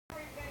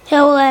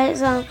Hello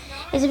guys,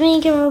 it's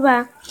me,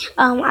 Kambriel.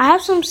 I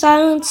have some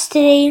silence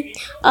today,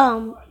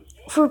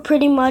 for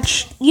pretty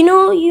much, you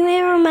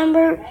may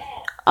remember,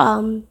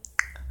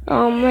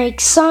 like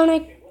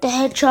Sonic the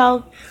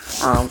Hedgehog,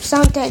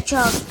 Sonic the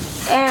Hedgehog,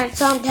 and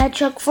Sonic the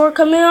Hedgehog 4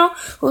 coming out.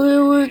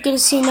 We're gonna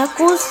see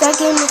Knuckles. That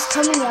game is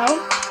coming out,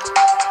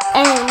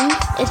 and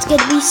it's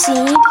gonna be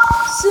seen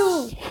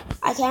soon.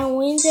 I can't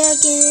wait until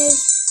that game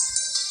is.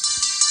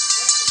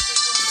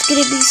 It's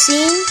gonna be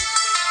seen.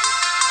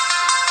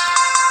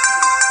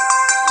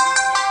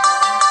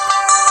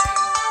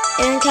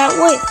 And I can't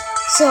wait.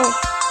 So,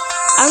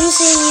 I'm just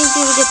saying you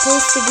give it a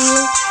post to view.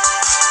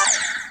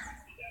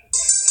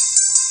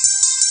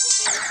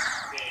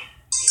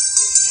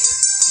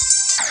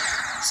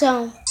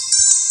 So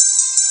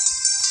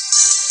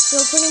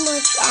pretty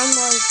much I'm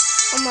like,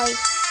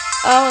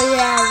 oh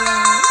yeah.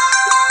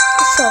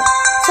 So,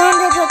 Sonic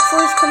the Hedgehog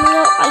 4 is coming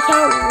out. I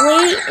can't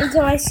wait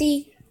until I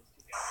see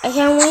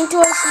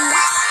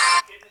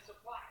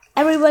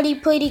everybody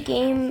play the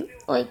game,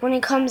 like, when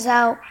it comes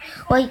out.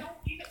 Like,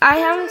 I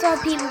haven't saw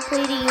people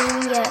play the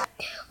game yet.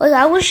 Like,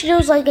 I wish there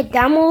was like a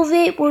demo of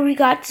it where we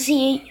got to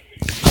see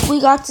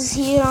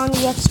it on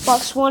the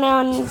Xbox One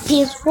and on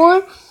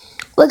PS4.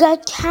 Like, I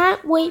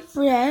can't wait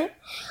for that.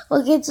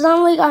 Like, it's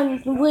not like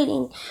I'm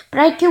waiting,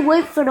 but I can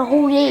wait for the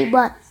whole day,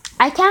 but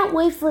I can't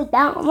wait for it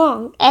that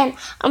long. And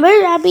I'm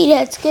very happy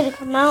that it's gonna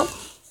come out.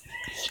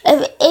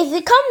 If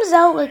it comes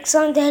out like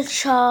Sonic the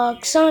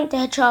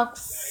Hedgehog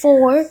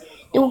 4,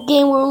 the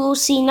game where we'll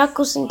see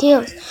Knuckles and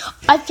Tails,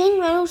 I think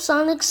Metal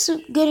Sonic's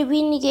gonna be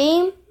in the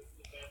game,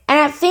 and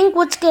I think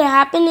what's gonna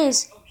happen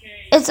is,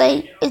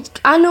 I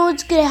know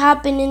it's gonna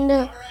happen in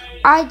the.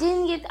 I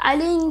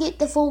didn't get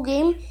the full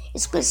game.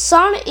 It's because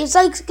Sonic. It's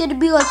gonna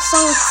be like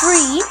Sonic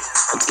 3.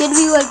 It's gonna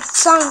be like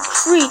Sonic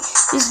 3.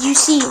 As you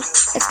see,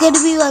 it's gonna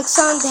be like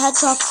Sonic the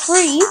Hedgehog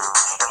 3.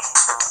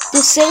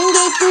 The same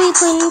game we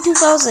played in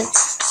 2000.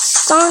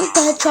 Sonic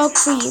the Hedgehog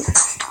 3.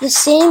 The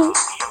same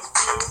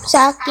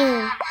exact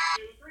game.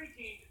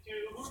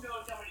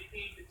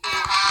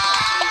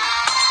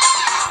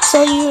 So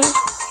it's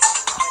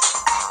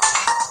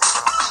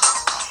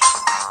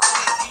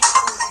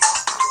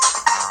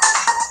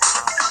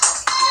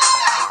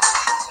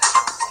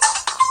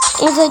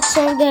like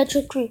Sonic the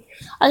Hedgehog 3.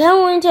 I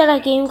can't wait until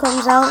that game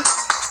comes out,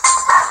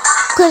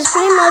 because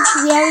pretty much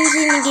we haven't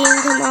seen the game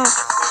come out.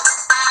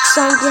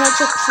 Sonic the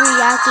Hedgehog 3,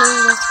 that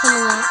game is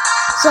coming out.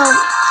 So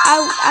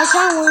I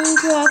can't wait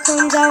until that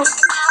comes out.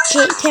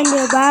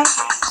 Kambriel back.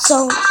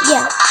 So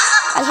yeah,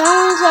 I can't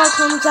wait until that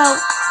comes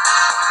out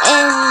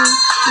and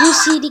we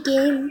see the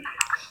game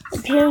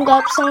appearing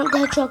up Sonic the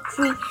Hedgehog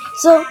 3.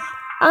 So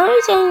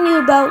I'm telling you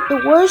about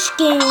the worst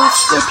games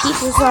that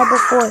people saw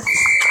before,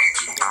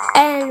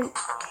 and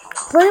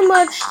pretty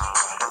much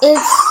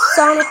it's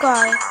Sonic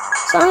R.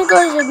 Sonic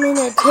R has been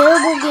a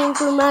terrible game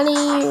for many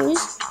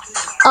years.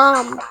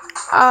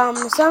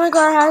 Sonic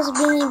R hasn't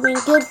been even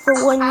good for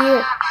 1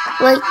 year.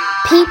 Like,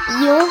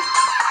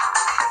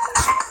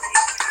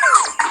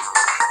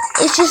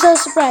 it's just a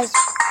surprise.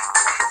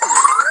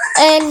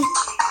 And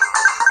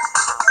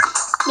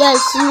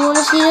yes, you want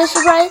to see the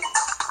surprise?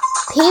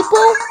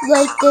 People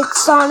did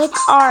Sonic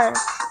R.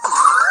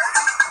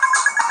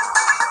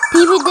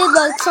 People did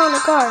like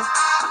Sonic R.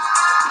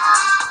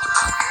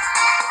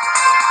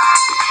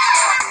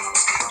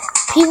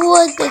 People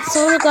like the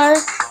Sonic R.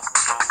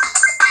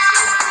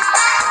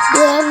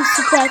 Yeah, I'm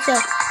surprised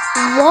at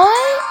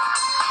what?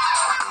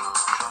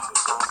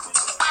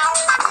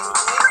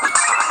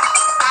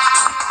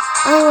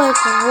 I'm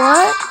like,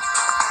 what?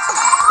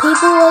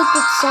 People like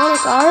the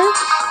Sonic R?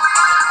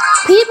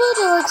 People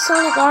that like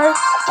Sonic R, it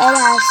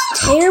has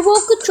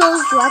terrible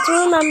controls, you have to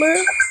remember.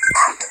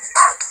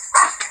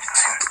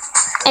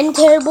 And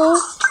terrible,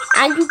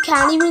 and you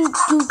can't even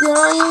do good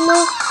on it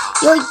anymore.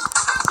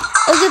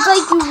 It's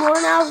like you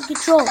run out of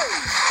control.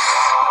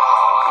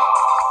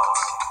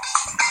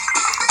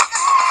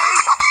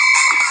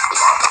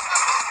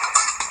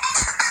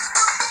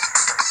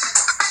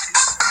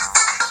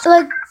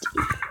 Like,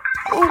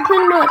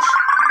 pretty much.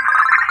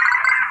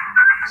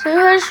 So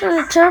that's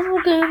a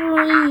terrible game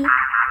for me.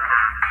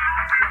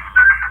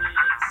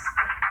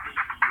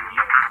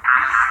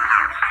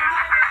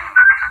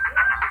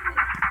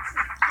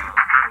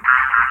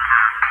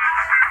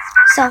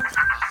 So,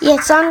 yeah,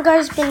 Sonic R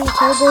has been a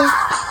terrible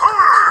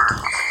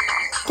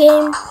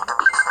game.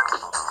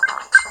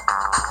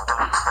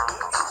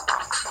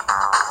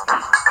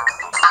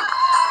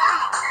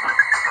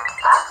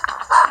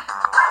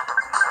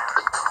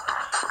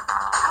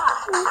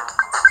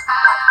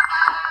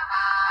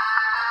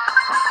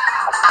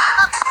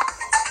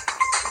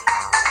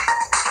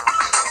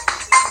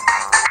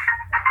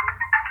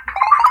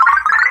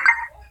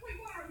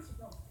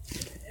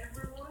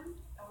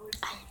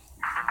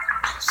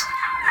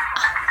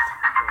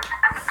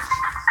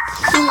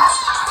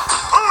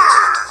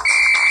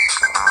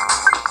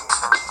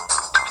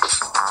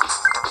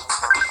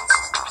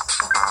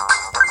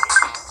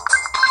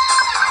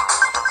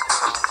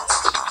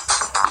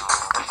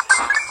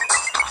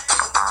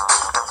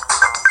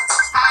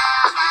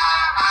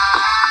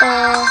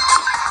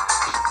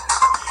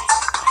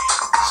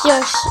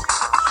 Yes.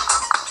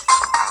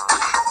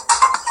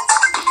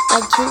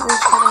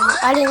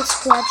 I didn't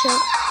scratch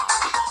it.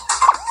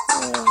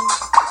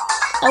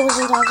 I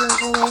wasn't talking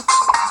to me.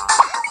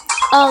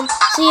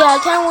 So yeah, I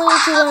can't wait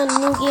until a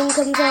new game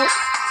comes out.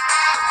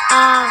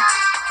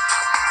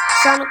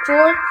 Sonic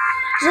 4.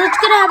 So what's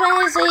gonna happen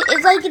is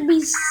it's like gonna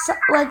be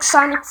like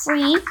Sonic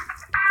 3.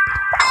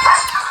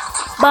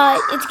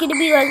 But it's gonna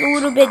be like a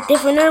little bit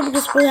different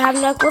because we're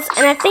having Knuckles.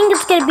 And I think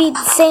it's gonna be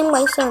the same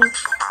like Sonic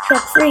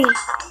 3.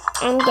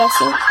 I'm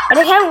guessing. But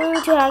I can't wait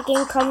until that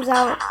game comes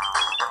out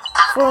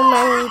for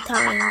many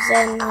times.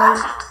 And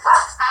like,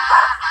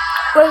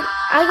 but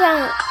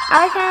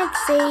I can't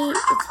say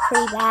it's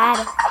pretty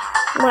bad.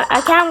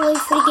 I can't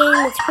wait for the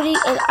game. It's pretty.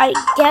 I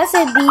guess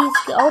I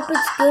hope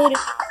it's good.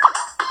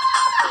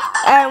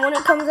 And when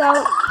it comes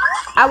out,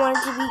 I want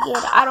it to be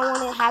good. I don't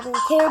want it having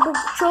terrible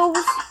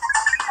controls.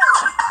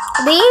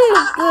 The game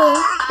looks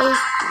good.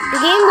 The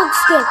game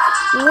looks good.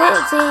 I'm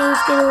not saying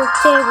it's gonna look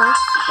terrible,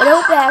 but I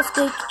hope it has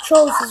good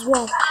controls as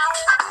well.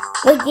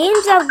 The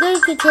games have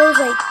good controls,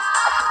 like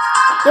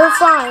they're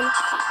fine,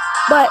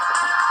 but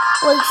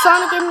like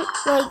Sonic and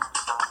like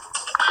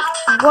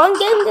one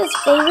game that's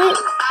favorite.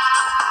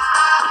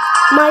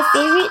 My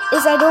favorite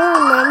is I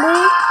don't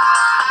remember,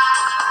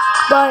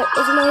 but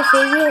it's my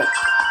favorite,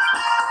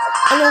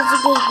 and it's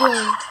a good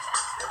game.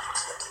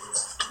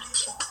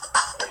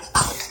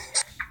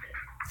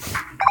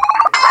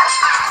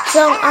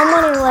 So I'm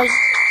wondering, like,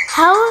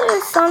 how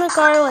is Sonic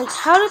R, like,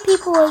 how do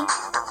people, like,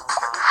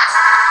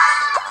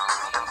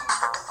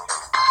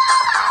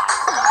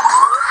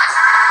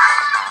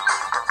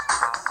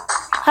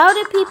 how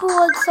do people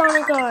like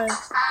Sonic R?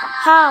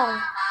 How?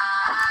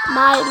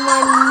 My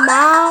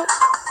mouth,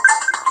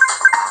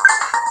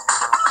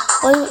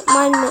 like,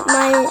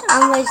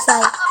 I'm like,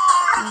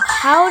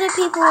 how do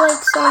people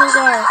like Sonic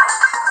R?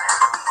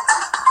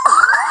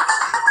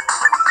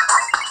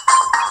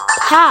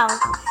 How?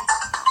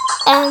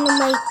 And I'm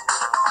like,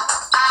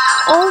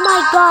 oh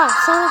my god,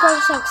 Sonic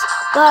R sucks.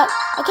 But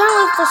I can't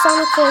wait for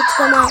Sonic 4 to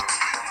come out,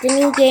 the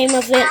new game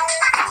of it.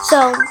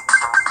 So,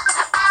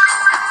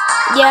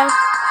 yeah.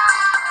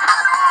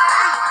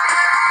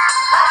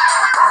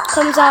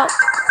 Comes out.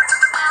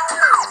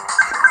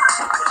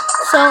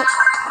 So,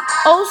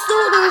 also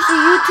there's a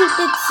YouTube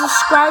that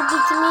subscribed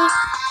it to me.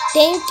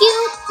 Thank you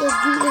if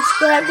you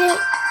subscribed it.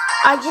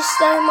 I just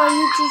started my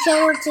YouTube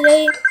channel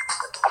today.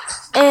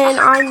 And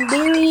I'm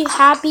very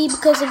happy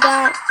because of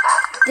that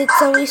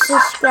somebody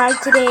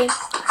subscribed today.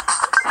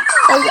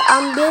 Like,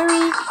 I'm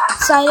very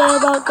excited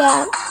about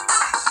that.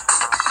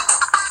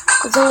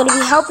 Because I'm going to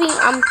be helping.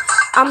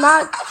 I'm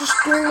not just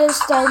doing this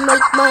to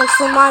make money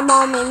for my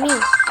mom and me.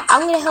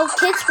 I'm going to help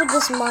kids with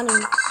this money.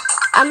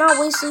 I'm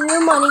not wasting your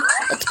money.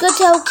 It's good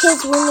to help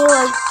kids when they're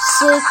like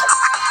sick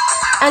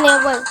and they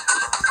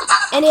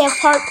have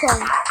heart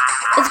problems.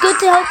 It's good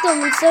to help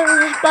them instead of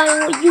just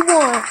buying what you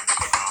want.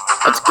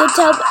 It's good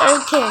to help other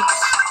kids.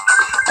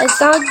 It's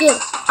not good.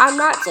 I'm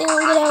not saying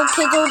I'm going to help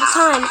kids all the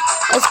time.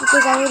 It's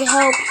because I'm going to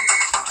help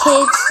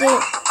kids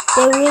that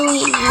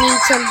really need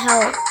some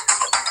help.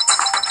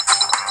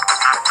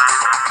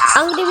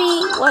 I'm going to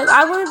be, like,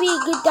 I want to be a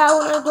good dad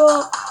when I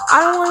grow up.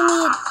 I don't want to be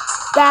a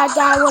bad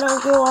dad when I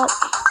grow up.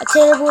 A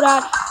terrible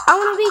dad. I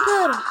want to be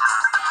good.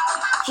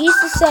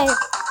 Jesus said,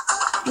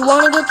 you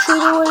want to get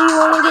treated the way you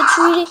want to get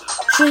treated?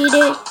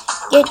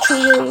 Get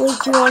treated the way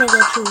you want to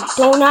get treated.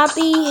 Do not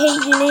be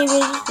hate your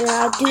neighbors. Do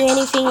not do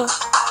anything else.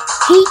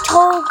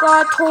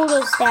 God told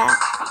us that.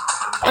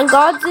 And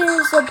God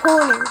is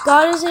important.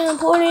 God isn't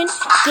important.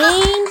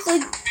 Games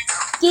like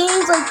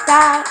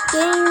that.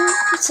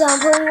 Games that I'm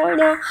playing right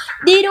now.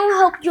 They don't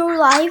help your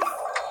life.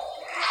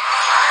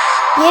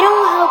 They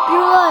don't help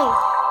your life.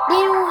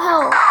 They don't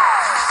help.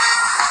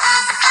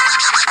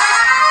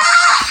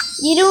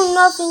 You do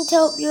nothing to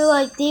help your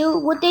life.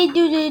 What they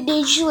do,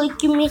 they just like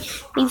give me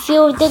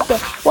feel addicted.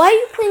 Why are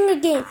you playing the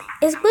game?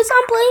 It's because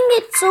I'm playing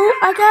it, so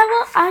I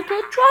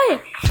gotta try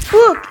it.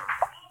 Look,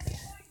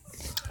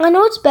 I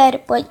know it's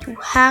bad, but you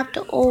have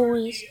to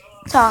always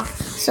talk.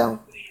 So,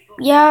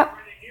 yeah,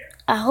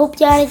 I hope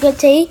you had a good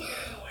day,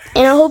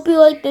 and I hope you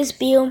liked this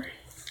video.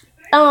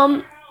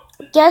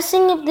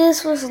 Guessing if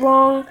this was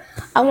long,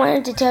 I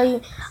wanted to tell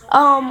you.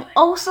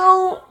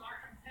 Also,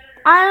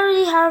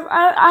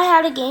 I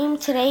had a game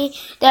today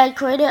that I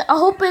created. I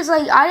hope it's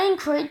like, I didn't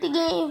create the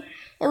game.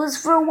 It was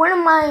for one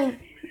of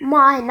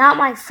not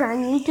my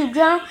friend YouTube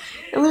channel.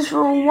 It was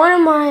for one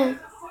of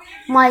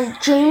my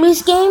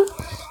Jamie's game.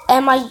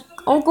 And my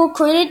uncle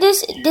created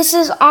this. This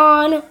is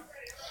on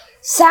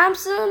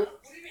Samsung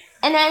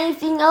and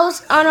anything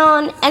else,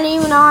 and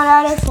even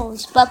on other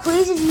phones. But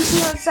please, if you see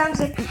it on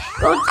Samsung,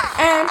 go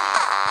and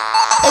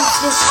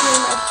it's this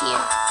screen up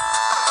here.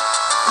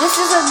 This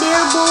is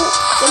available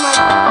in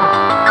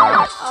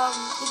my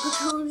the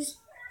controls.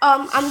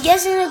 I'm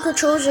guessing the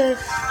controls are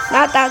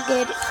not that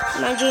good.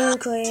 My Jamie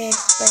created,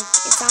 but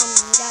it's on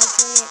me that I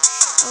created.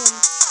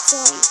 So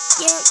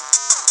yeah.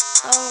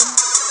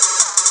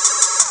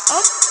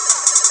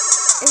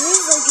 It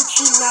is like a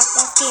cheap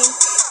knockoff game.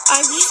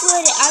 I just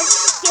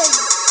get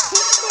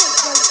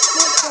pictures like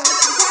different.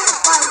 You can't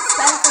buy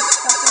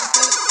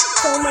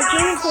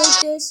Jamie played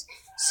this.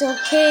 So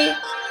okay.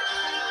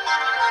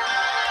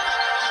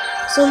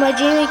 So my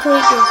Jamie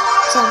played this.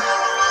 So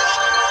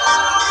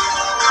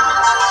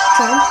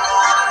jump,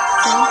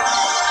 jump,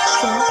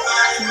 jump,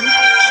 jump,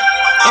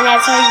 and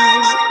that's how you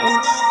use it. And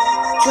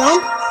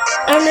jump.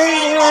 And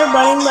there's another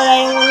button, but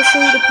I don't want to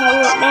show you the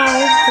power up now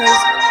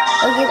because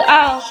okay,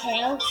 I'll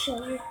show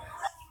you.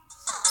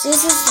 So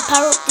this is the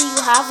power up that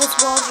you have as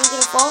well as you're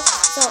gonna fall.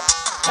 So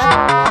that's the power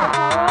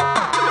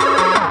up.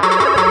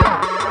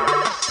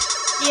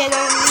 Yeah,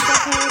 that means that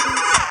power up.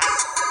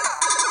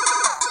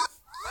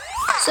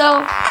 So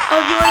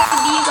I'll do like the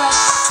video guys.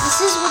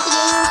 This is what the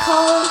game is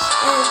called,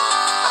 and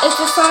it's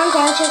a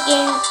fantastic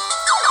game.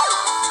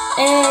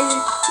 And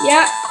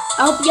yeah,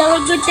 I hope you have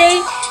a good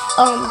day.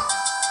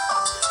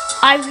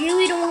 I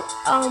really don't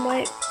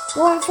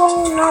don't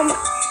follow my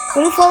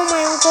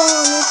uncle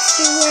on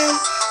Instagram.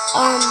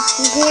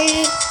 He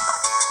did it,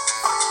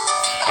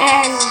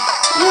 and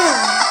yeah.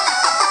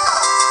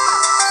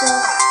 So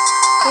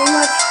pretty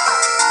much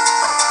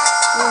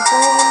I'm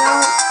following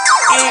out,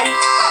 and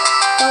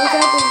thumbs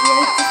up if you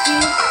like this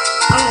video.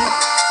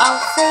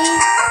 I'll say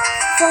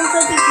thumbs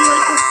up if you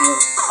like this video.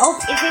 Oh,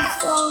 if it's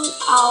wrong,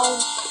 I'll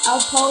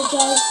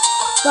apologize,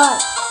 but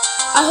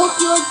I hope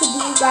you like the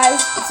video, guys.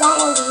 It's not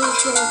like a really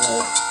short video.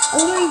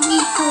 I'm going to be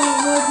doing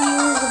more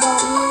videos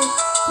about me,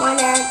 my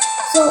dad.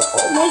 So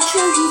make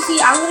sure if you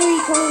see, I'm going to be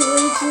putting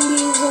really cool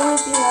videos and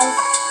everything else.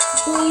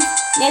 So please,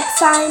 next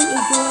time, if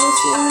you want to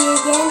see me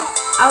again,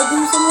 I'll do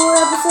some more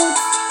episodes.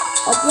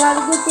 Hope you have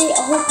a good day.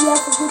 I hope you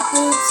have a good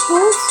day at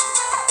school.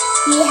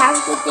 You have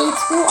a good day at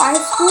school. I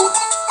have school.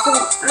 So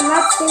I'm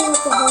not staying with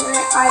the whole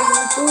night. I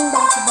was doing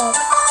basketball.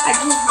 I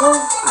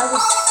was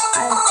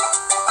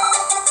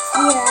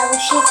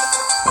just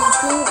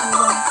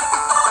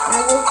and I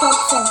woke up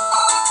so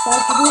I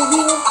could do a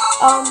video.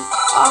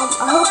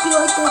 I hope you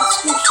like the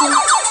description,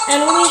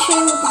 and I'm going to show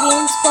you what the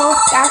game's called,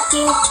 that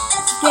game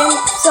again.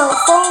 So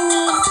follow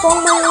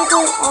my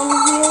uncle on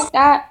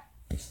here,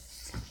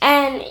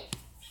 and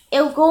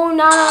it'll go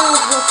not on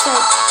his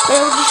website, but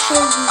it'll just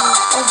show you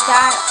like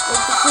that,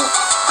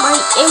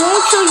 it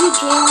won't show you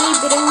Jamie,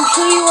 but it will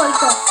show you like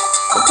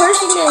the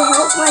person that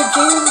helped my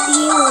Jamie with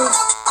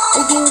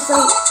the game was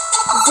like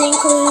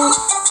Zinkley.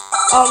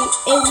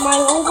 Is my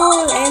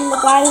uncle and the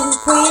guy who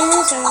played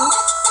this, and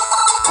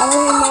I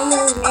don't remember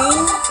his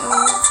name.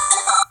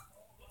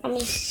 Let me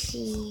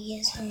see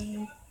his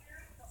name.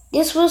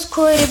 This is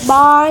created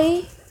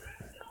by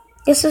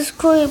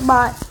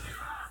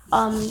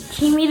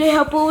he needed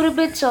help a little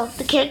bit, so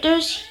the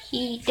characters,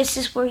 this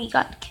is where he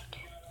got the character.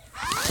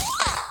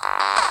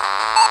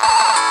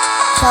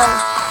 So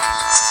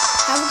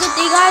have a good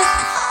day, guys.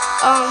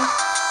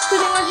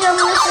 Pretty much I'm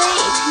gonna say,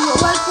 if you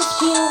like this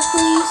video,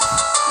 please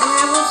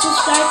remember to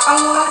subscribe.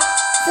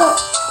 So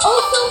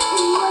also if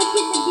you like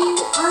it, the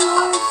video, I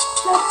want to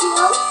check you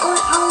out, or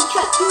I'll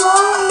check you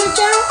out on the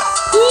channel.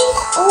 Please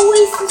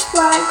always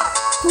subscribe.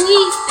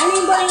 Please,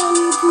 anybody on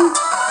YouTube.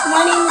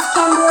 My name is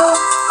Kambriel,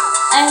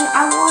 and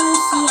I want to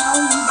see how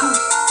you do.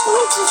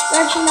 Don't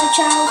subscribe to my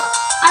channel.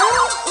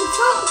 It's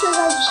not because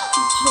I just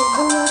keep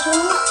doing my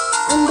channel.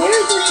 I'm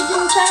very good at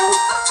doing channels.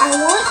 I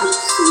want you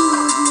to see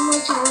me do my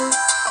channel.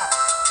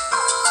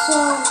 So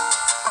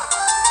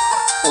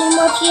pretty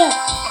much, yeah.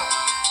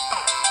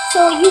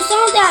 So you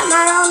saw that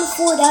mat on the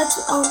floor. That's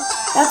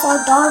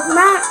our dog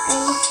mat,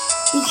 and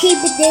we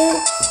keep it there.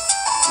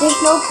 There's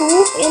no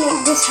poop in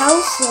this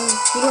house, so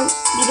we don't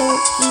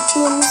keep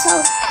poop in this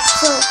house.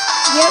 So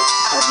yep.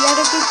 Hope you had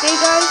a good day,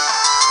 guys.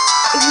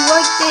 If you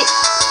liked it,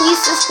 please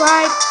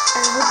subscribe,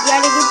 and hope you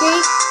had a good day.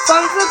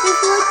 Thumbs up if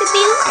you liked the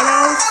video, and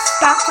I'll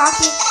stop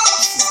talking.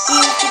 This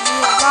video should be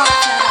a vlog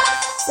channel.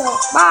 So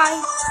bye.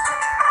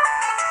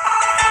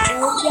 I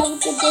hope you have a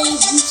good day.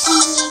 If you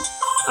see me,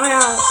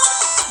 I'll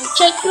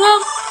check you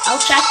out. I'll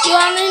check you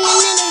out in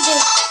another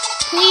day.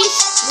 Please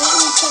let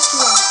me check you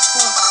out.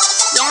 So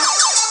yeah,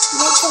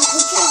 make some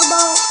pictures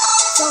about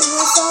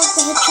myself,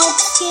 the hedgehog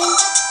skin,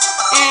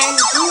 and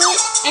do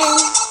it, and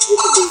you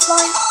can be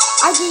fun.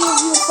 I can give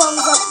you a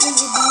thumbs up when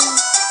you do,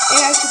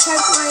 and I can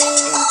type my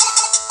name.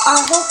 I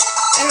hope,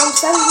 and I'm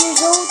 7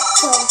 years old.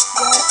 So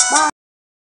yeah, bye.